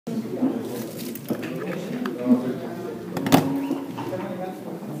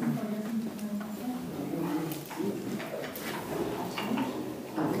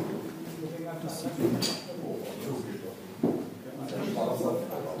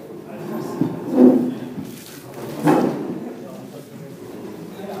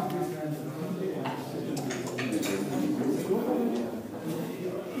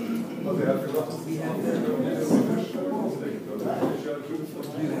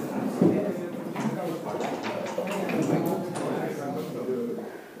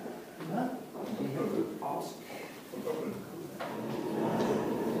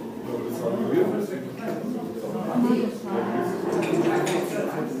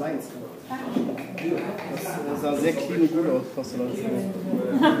Das sah sehr clean und gut aus, fast so.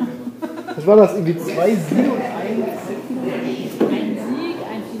 Was war das? Irgendwie 2 Siege und ein Sieg,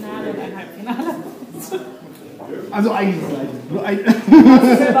 ein Finale und ein Halbfinale. Also eigentlich das gleiche. Nur ein. Das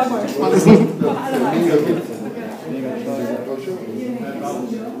ist selber voll. Von alle Mega stark.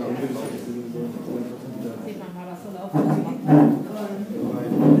 Sieht man mal, was so laufen.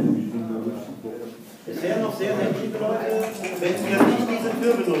 Es wären noch sehr, sehr liebe Leute, wenn ihr nicht diese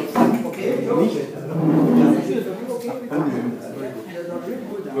Tür benutzt. Okay? Nicht?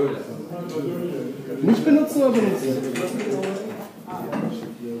 Nicht benutzen oder benutzen?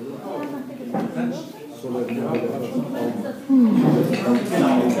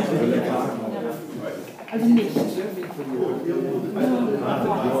 Also nicht.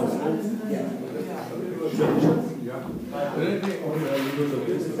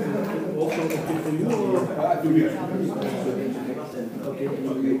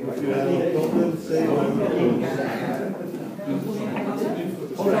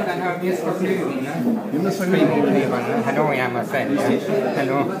 Dann haben wir das Vergnügen, ne? Wir haben das Vergnügen. Hallo, ja, Marcel. Ja.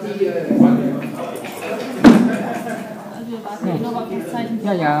 Hallo. Also wir warten noch auf das Zeichen.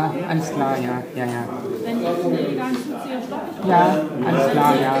 Ja, alles klar, ja. Wenn ich gegangen zuziehe, stoppe ich. Ja, alles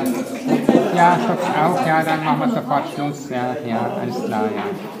klar, ja. Ja, stopp's auch, ja, dann machen wir sofort Schluss. Ja, alles klar, ja.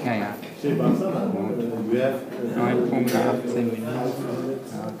 Gut. 9 Punkte, 18 Minuten.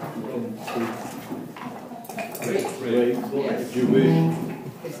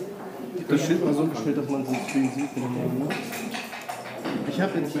 Das Schild mal so gestellt, dass man es nicht sieht. Ich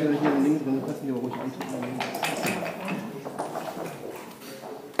habe jetzt hier einen Link drin, du kannst mich aber ruhig antippen.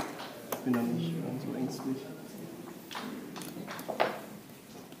 Ich bin da nicht so ängstlich.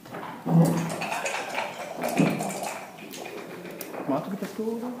 Marte, gibt das so,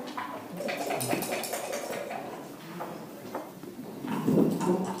 oder?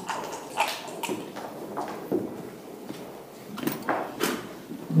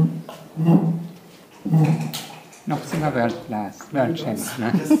 Noch sind wir World Champs,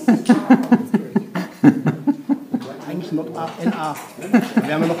 ne? Eigentlich not NA.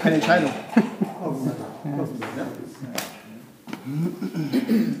 Wir haben ja noch keine Entscheidung.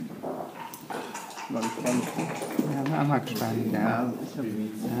 War gespannt. Ja, war mal gespannt, ja. Ja, ich habe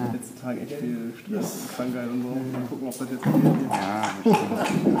die letzten Tage echt viel Stress, Krankheit und so. Mal gucken, ob das jetzt geht. Ja, bestimmt.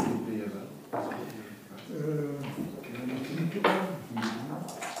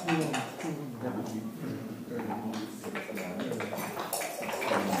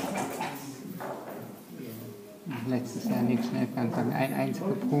 Letztes Jahr nicht schnell ganz sagen. Ein einziger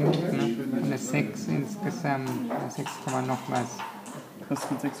Punkt, ne? Und eine 6 insgesamt, 6, noch was. Was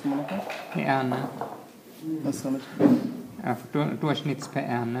mit 6 noch was? PR, ne? Was ist damit?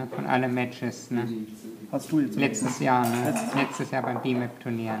 Durchschnitts-PR, ne? Von allen Matches, ne? Hast du jetzt? Letztes Jahr, ne? Letztes Jahr beim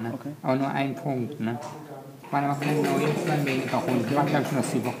B-Map-Turnier, ne? Okay. Aber nur ein Punkt, ne? Waren aber keine 9, sondern weniger Runden. Waren, glaube ich, nur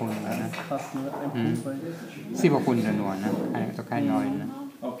 7 Runden, ne? Fast nur ein Punkt bei 7 Runden nur, ne? Also kein 9, ne?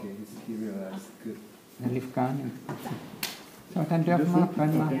 Okay, good. Der lief gar nicht. So, dann dürfen wir,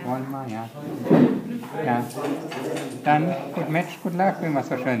 können wir, wollen wir, ja. Ja. Dann, gut Match, good luck, wie man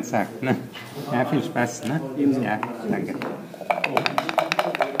so schön sagt, ne? Ja, viel Spaß, ne? Ja, danke.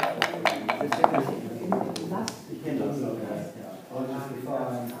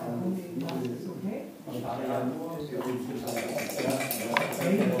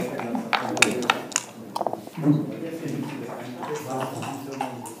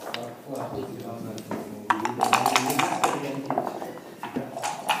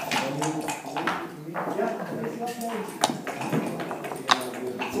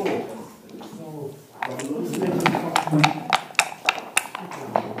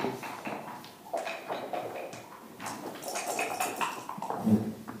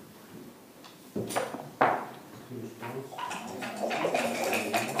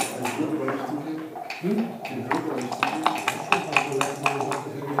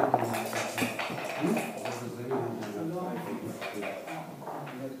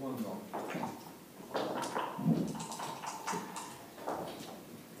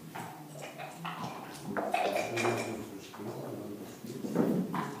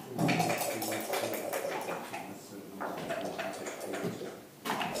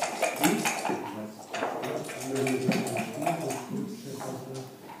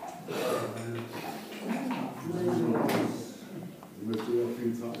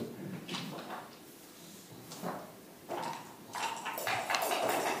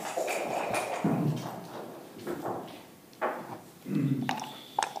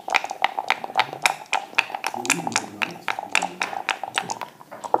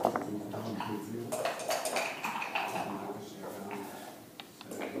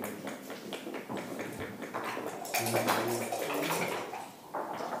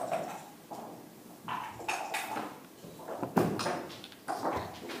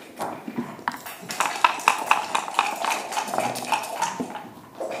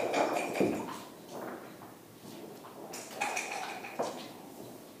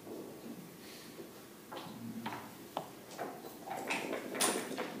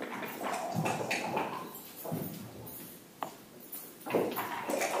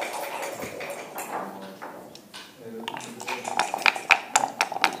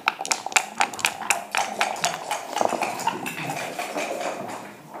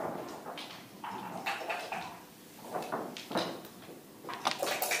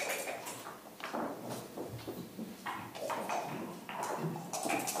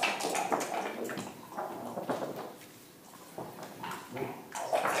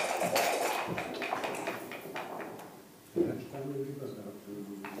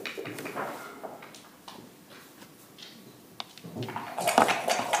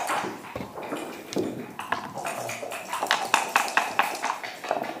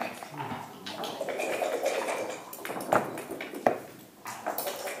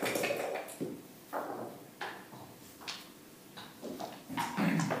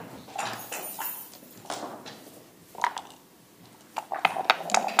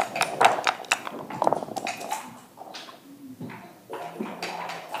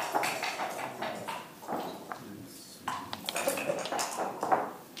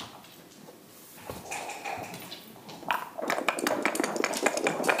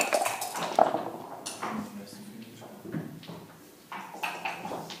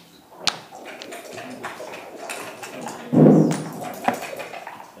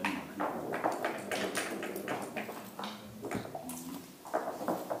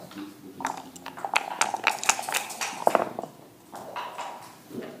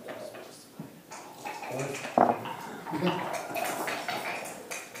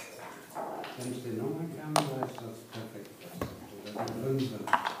 Wenn ich den nochmal kann, dann ist das perfekt. Oder die Bremse.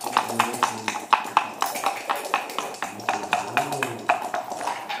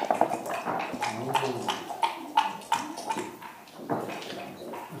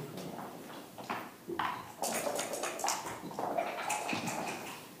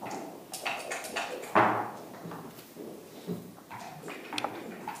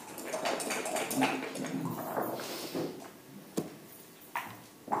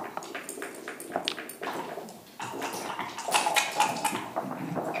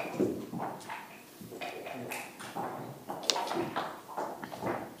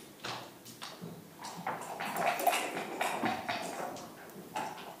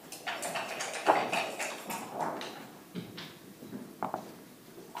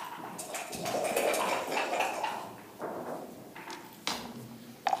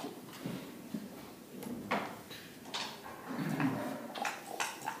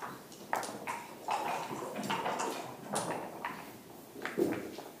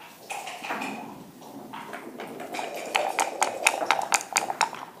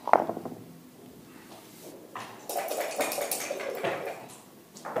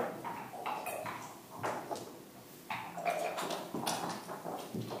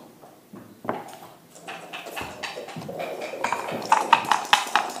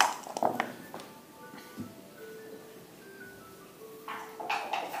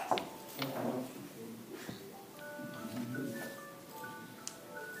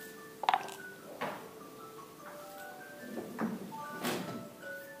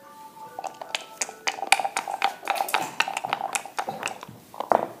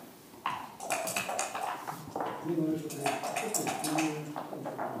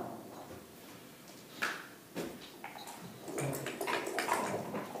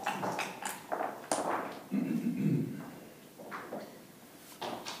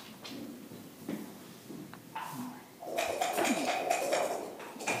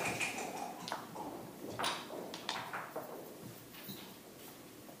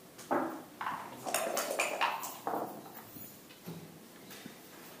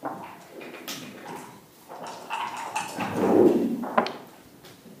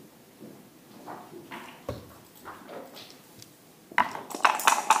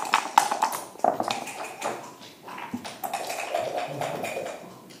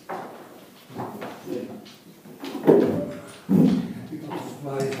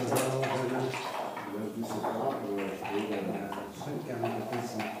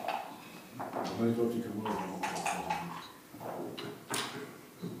 ich glaube, die Kamera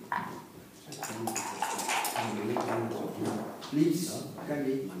Please, can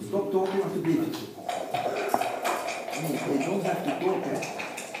you stop talking to people? They don't have to talk, eh?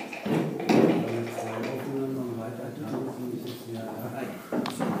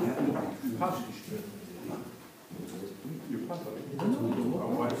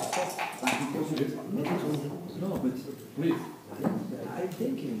 No, but please. I'm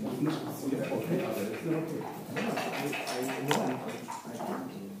thinking. Okay,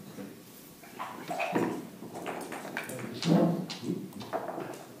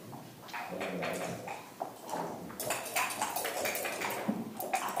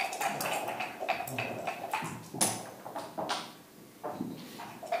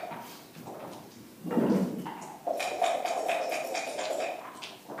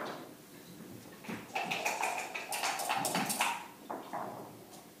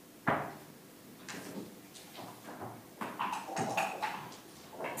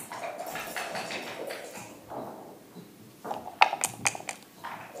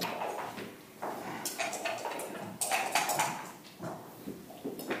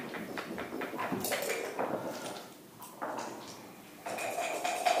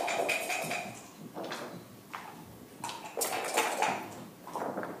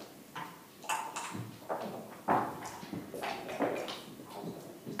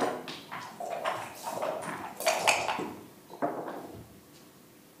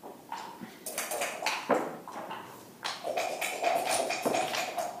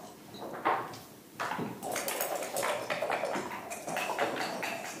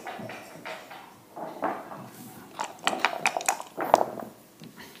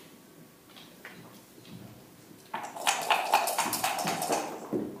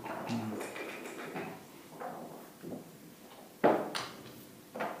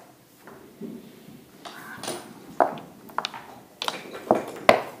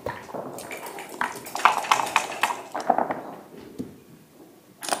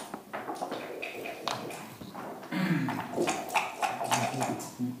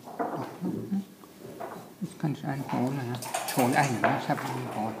 Kann ich einholen, ja. Schon einen, ich habe einen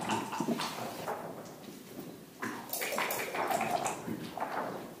gebaut.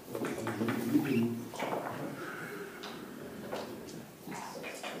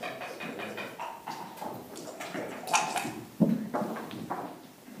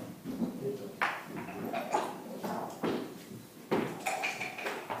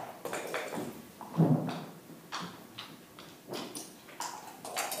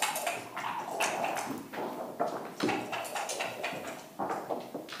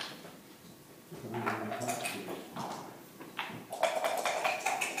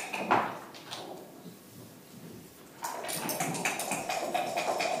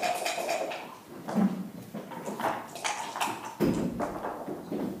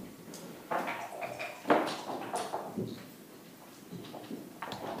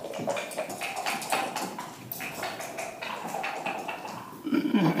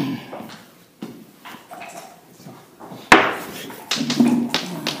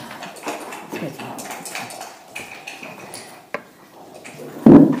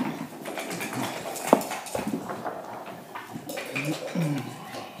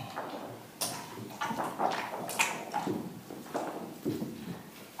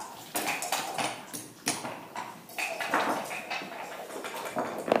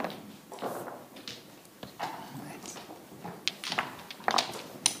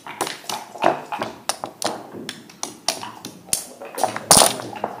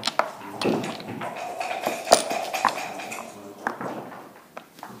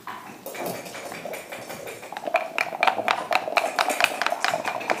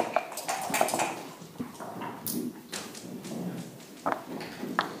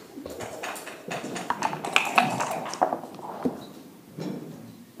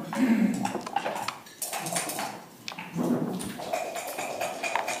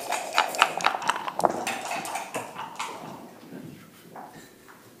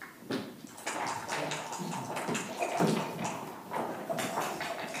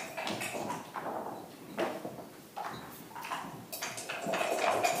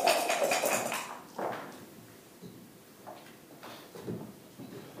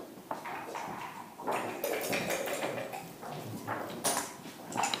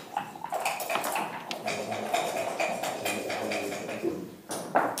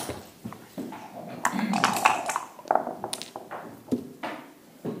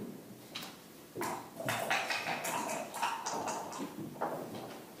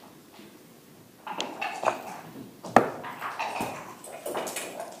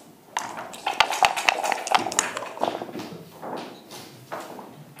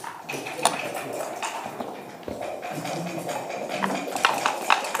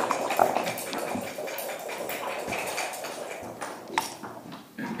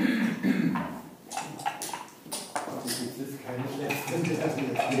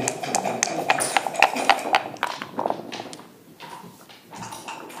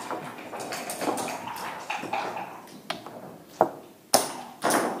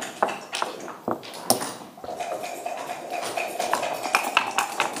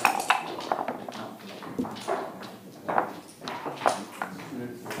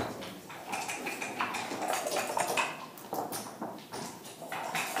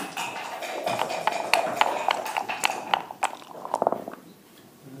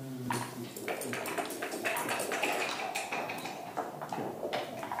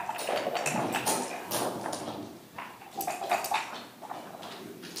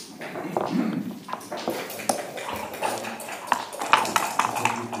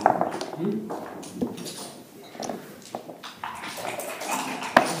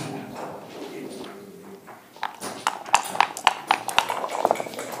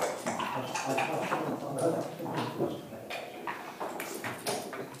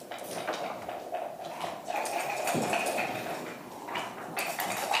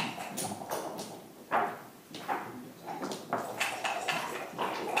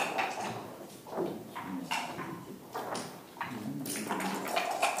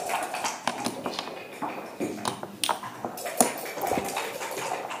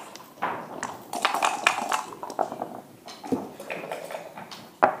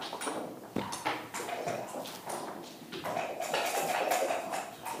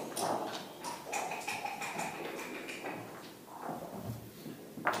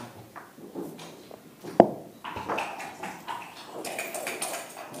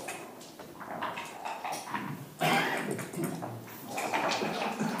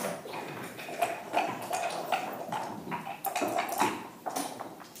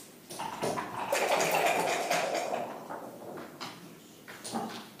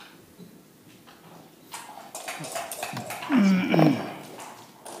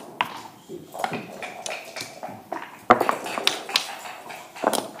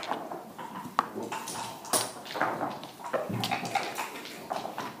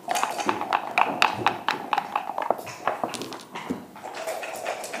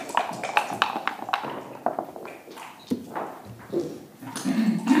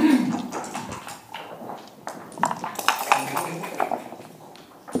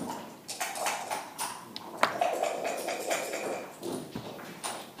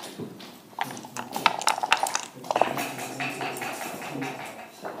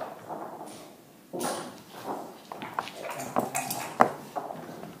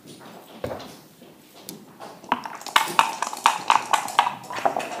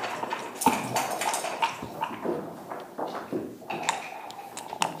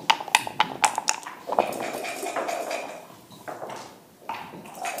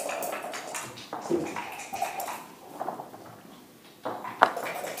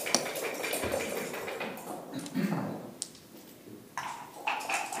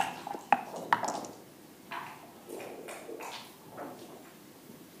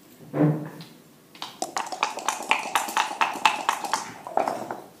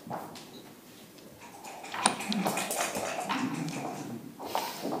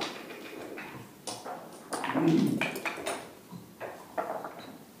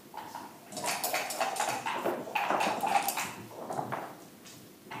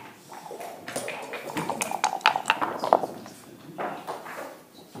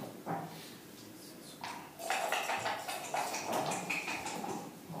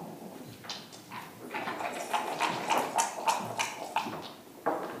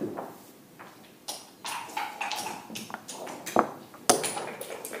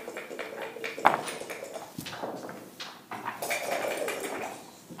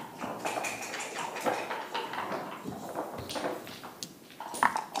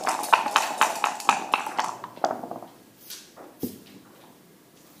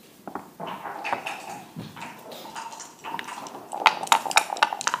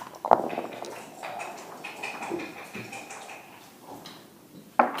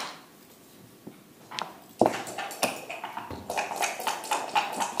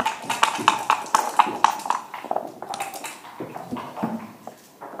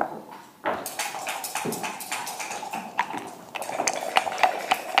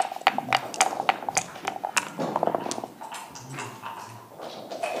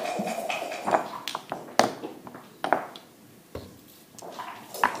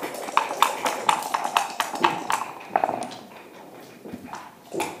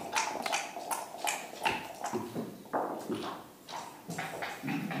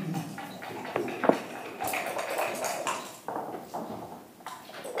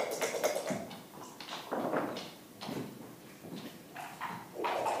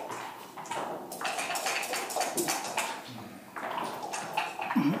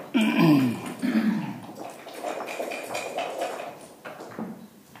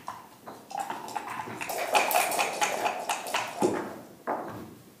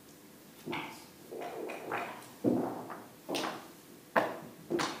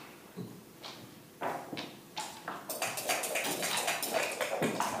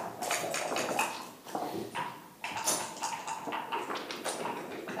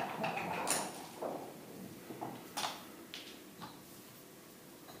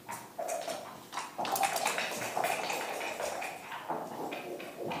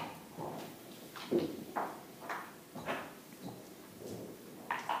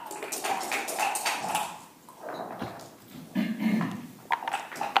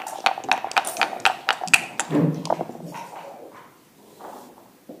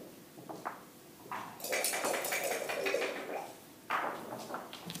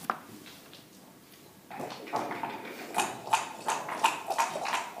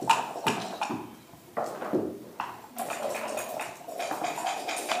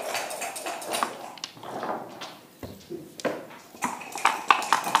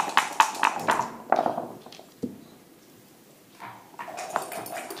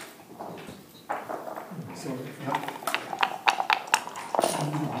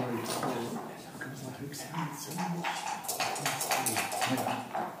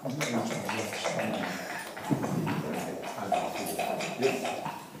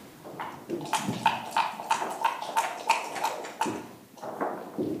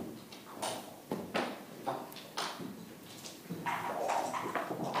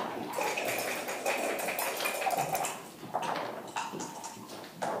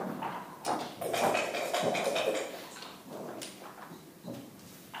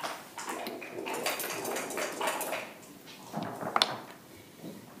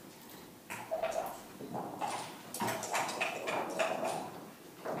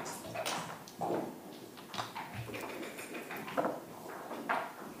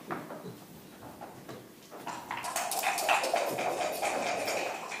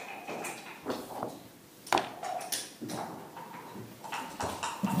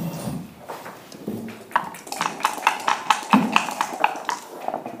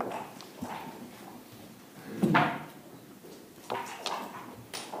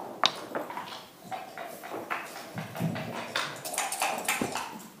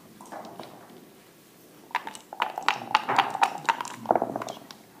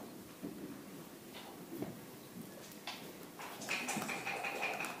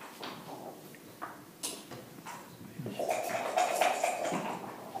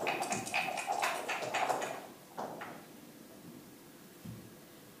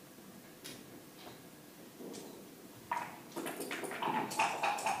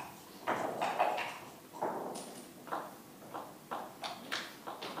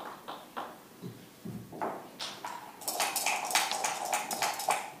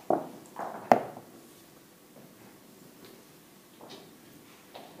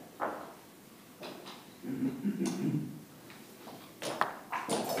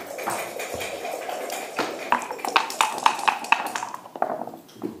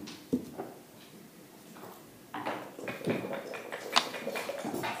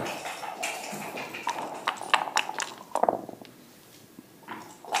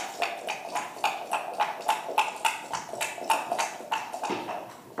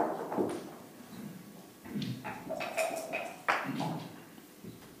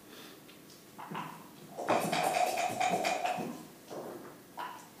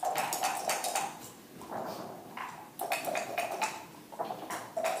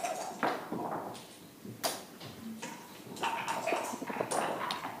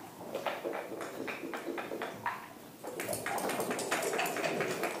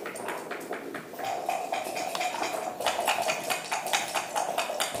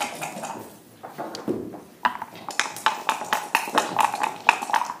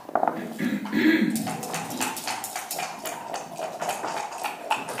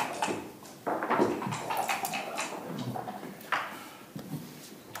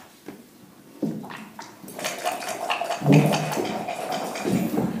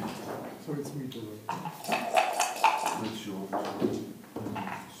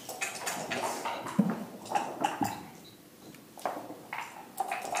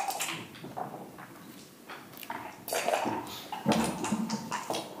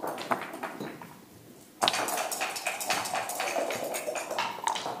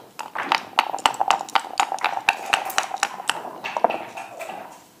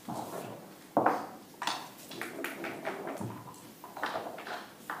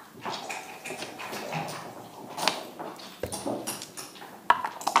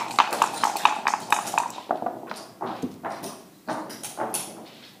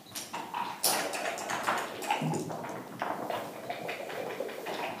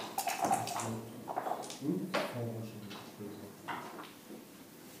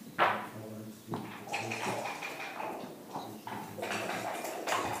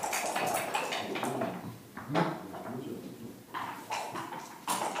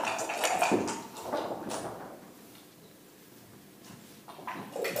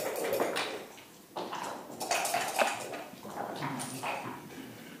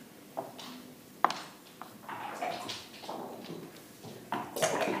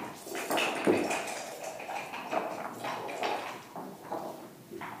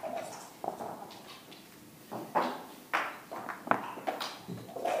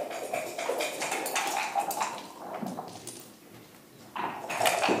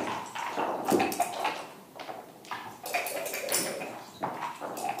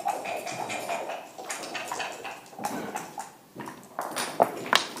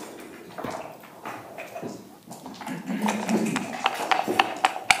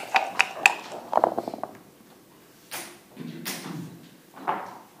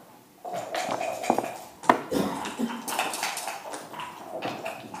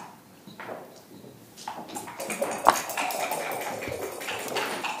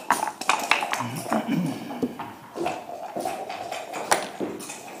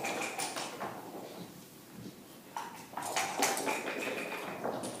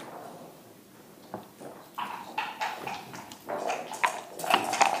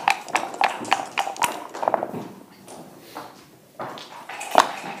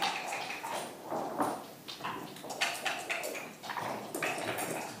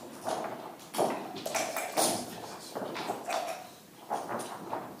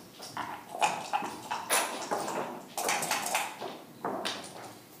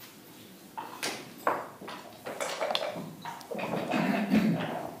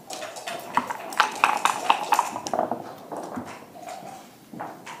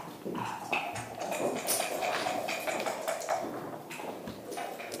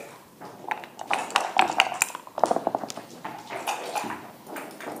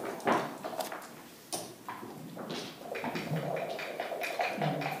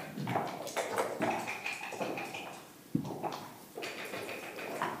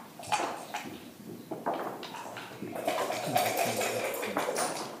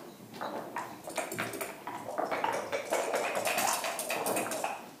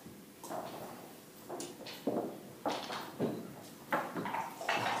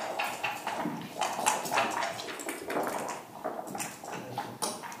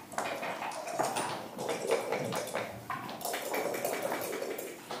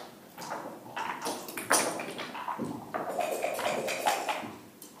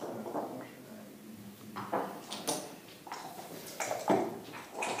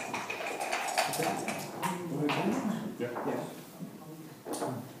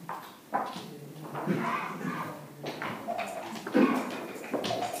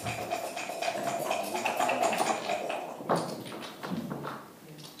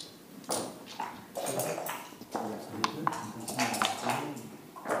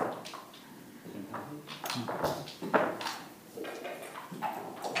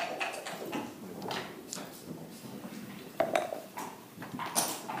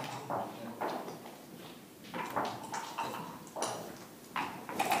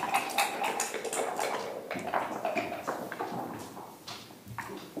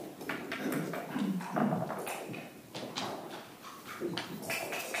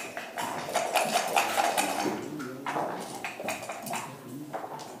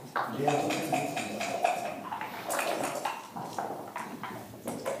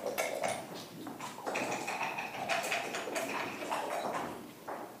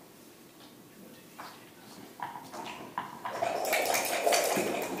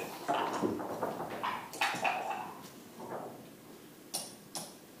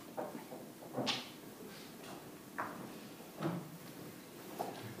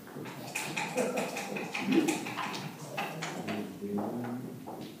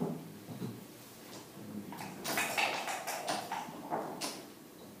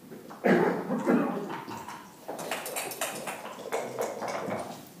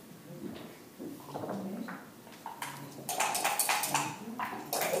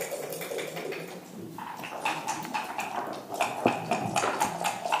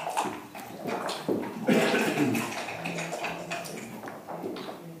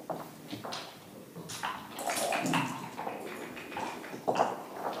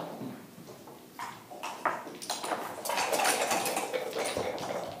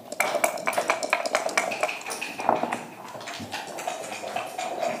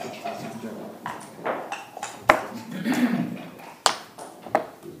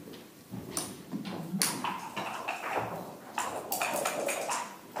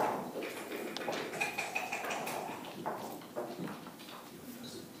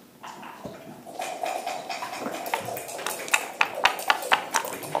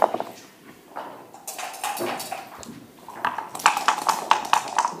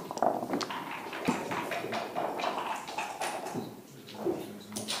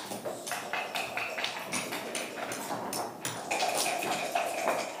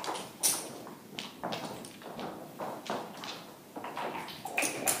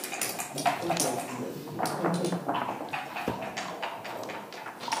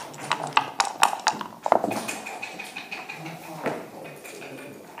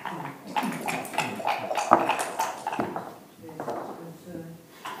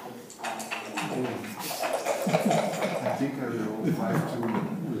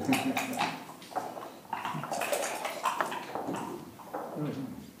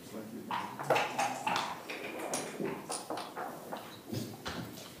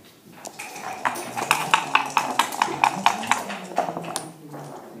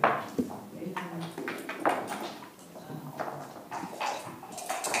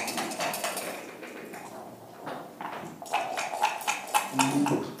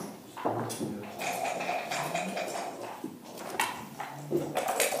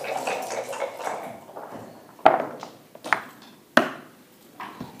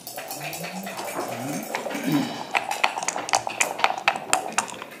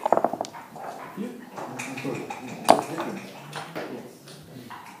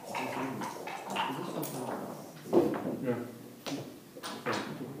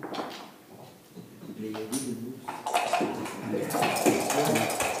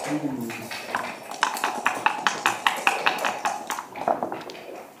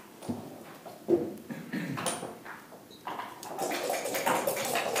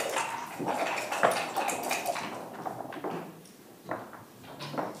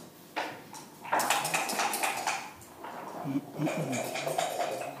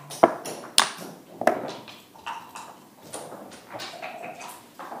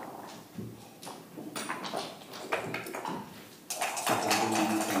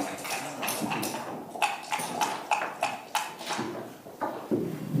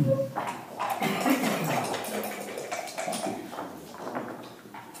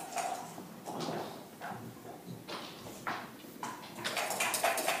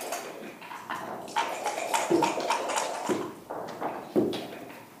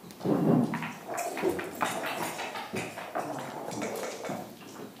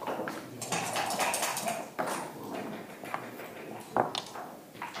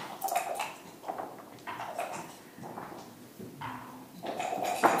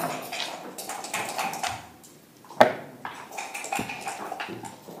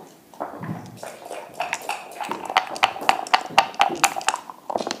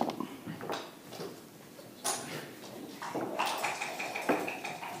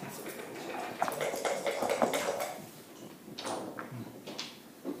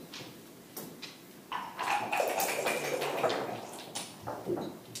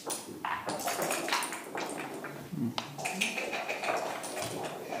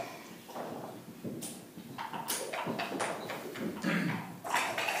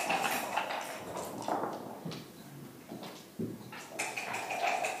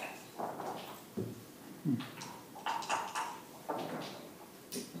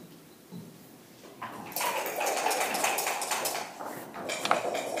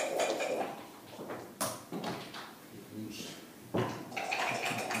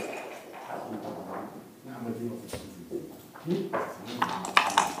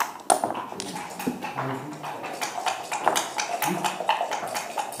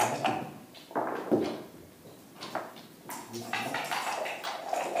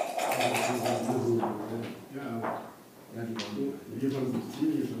 schon, das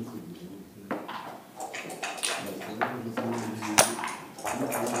Ziel hier schon zu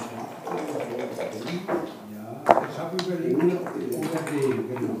Ja, ich habe überlegt, oder den,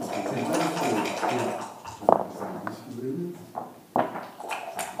 genau.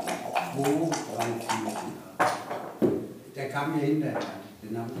 Wo, 3, 4, der kam mir hinterher.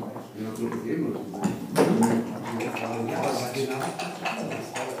 Den habe ich echt. Den hast du gegeben, oder? Ja, aber den habe ich nicht.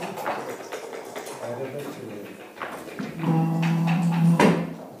 Bei der Wechsel.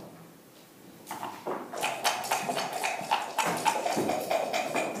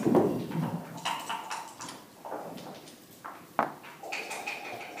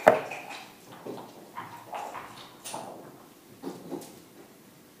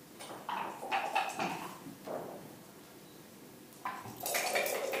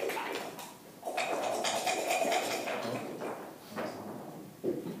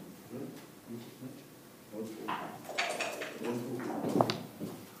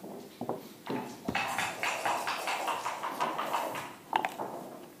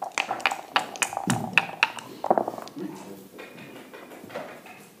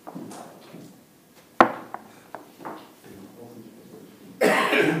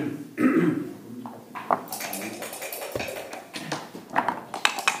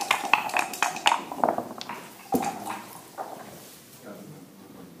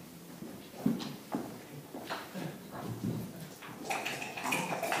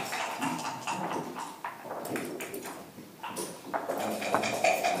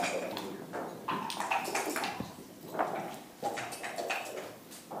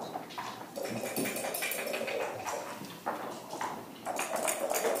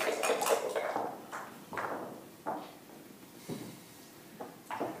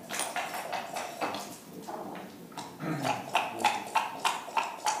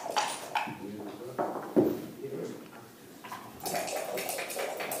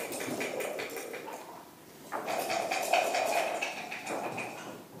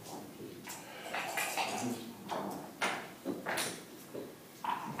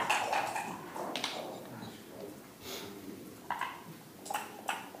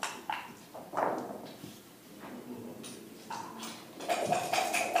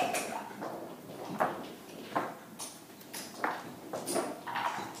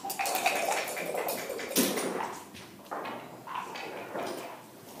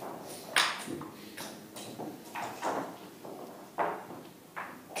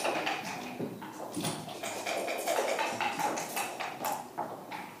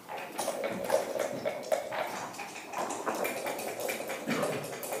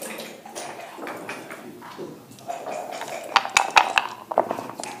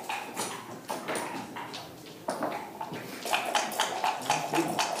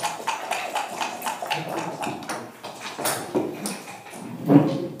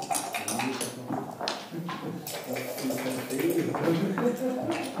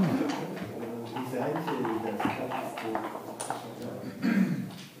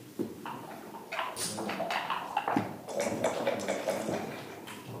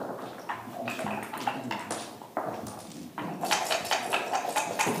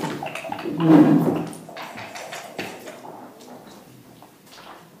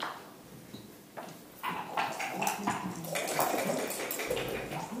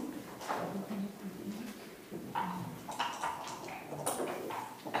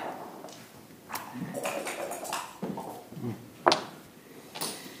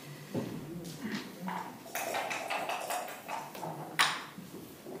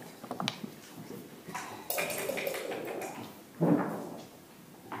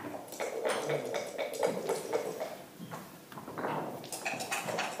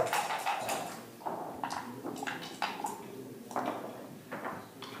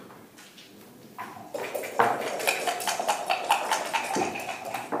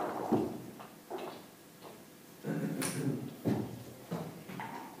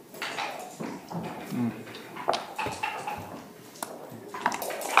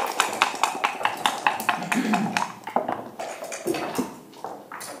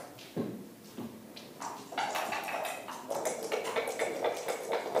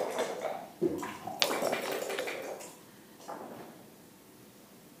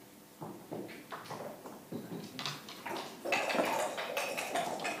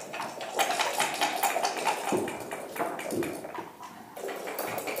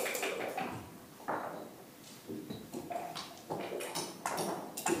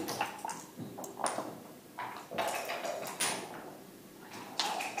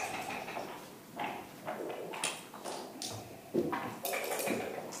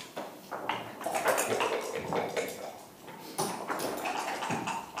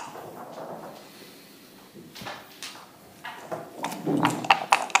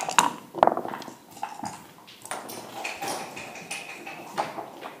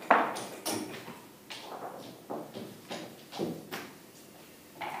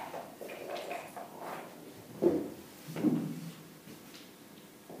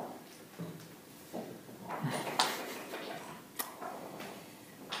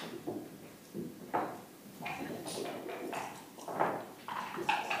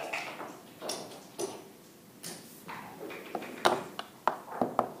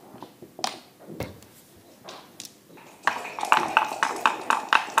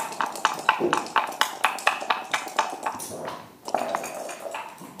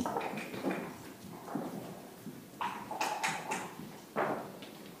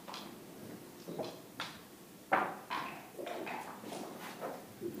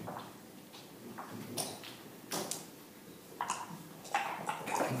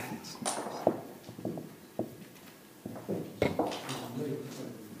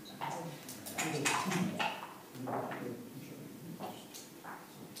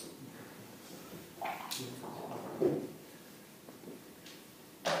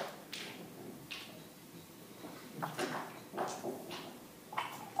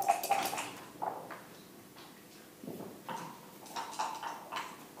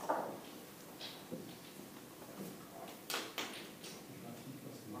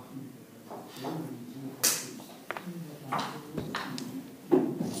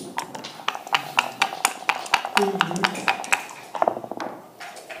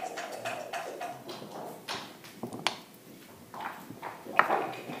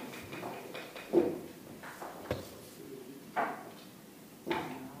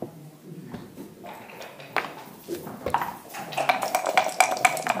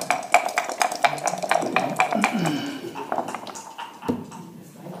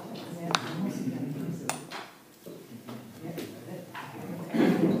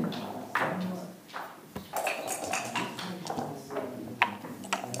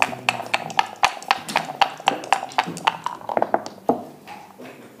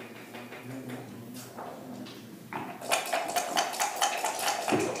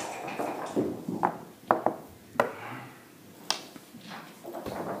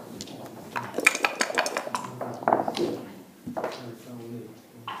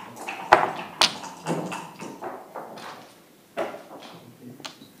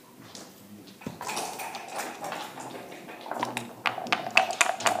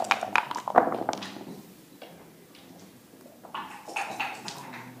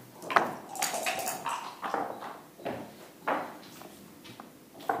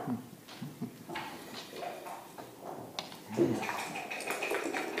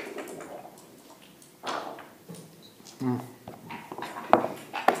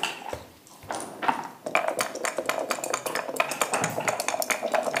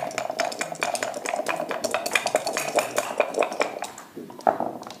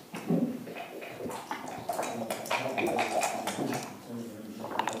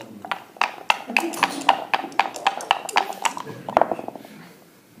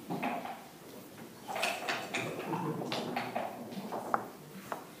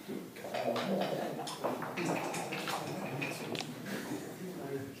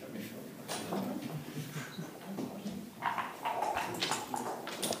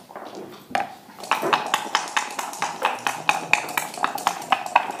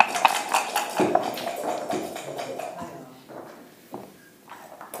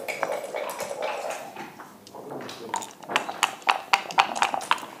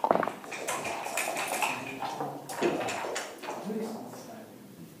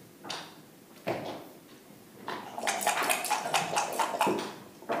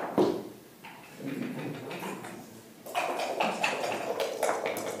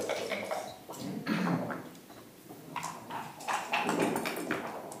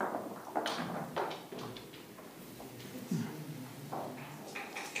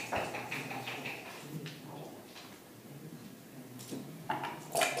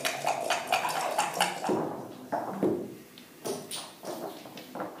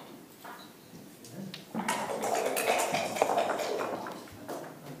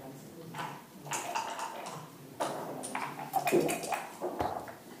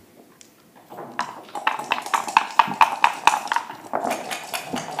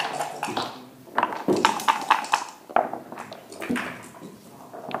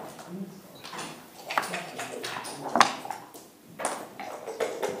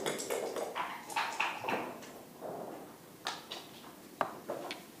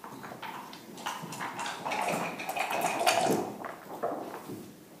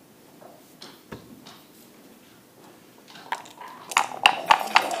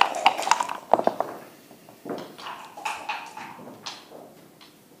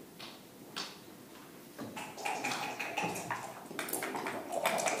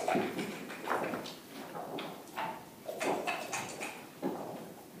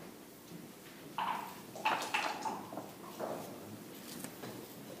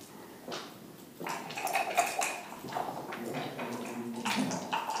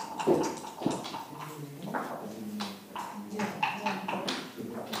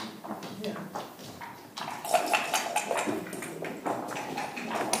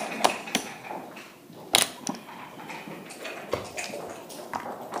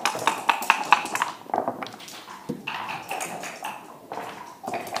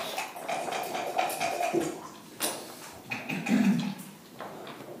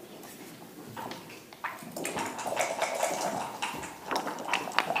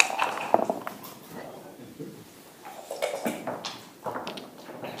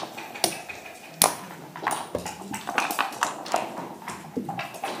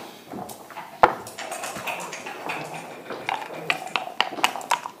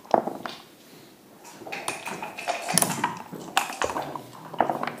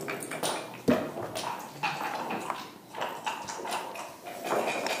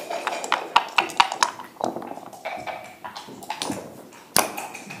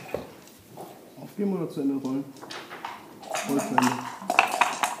 4 Monate zu Ende rollen. Voll zu Ende.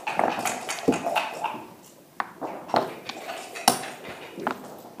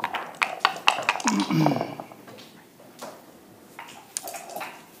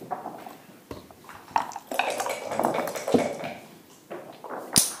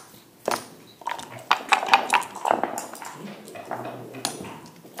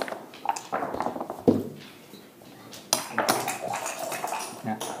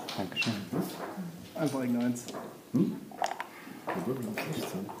 Ja, danke schön. Einfach irgendeine 1. Ich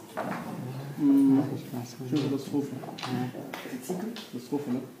weiß nicht. Schöne Katastrophe. Katastrophe,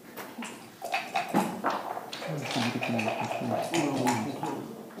 ne?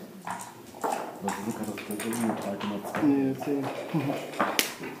 Was ist so Katastrophe? 3,2. Nee, 10.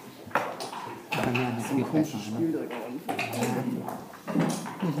 Aber ja, das Ein geht besser. komisches Spiel direkt am Anfang.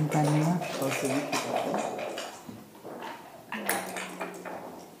 Wir sind bei mir. Das ist ja wirklich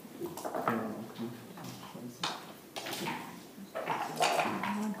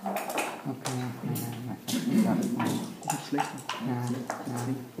schlecht. Ja.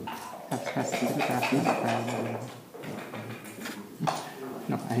 Ich hab's fast gedacht.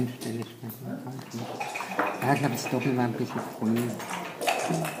 Noch einstellig. Ja, ich glaube, das Doppel war ein bisschen früh.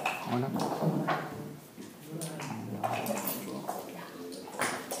 Oder?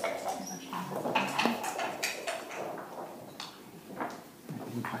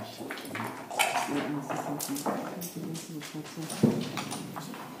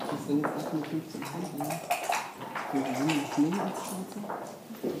 Was denn jetzt 58 Cent, ne? Wir gewinnen das Mini als Schwarze.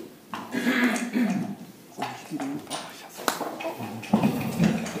 So, Spiele mit. Ach, ich hasse es.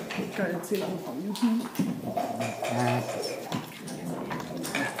 Geil, 10 Anfang YouTube. Ja,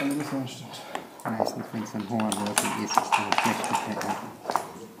 Dann muss man stimmt. meistens, wenn es ein hoher Würfel ist, ist es eine schlechte Kette.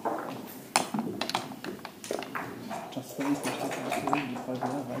 Just for Info steht da auch irgendwie bei der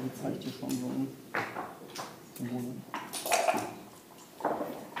Reihe zeigt hier schon so ein Symbol.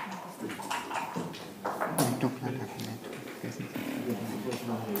 Ein Doppler davon nicht. Vergessen Sie.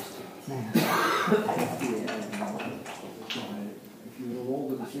 Naja. If you roll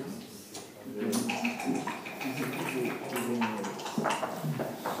with the 6,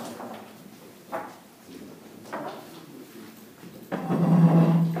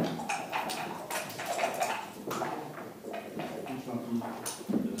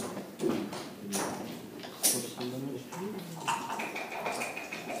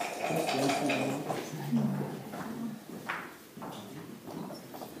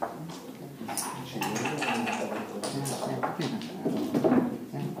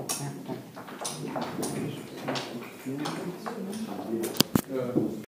 Ja.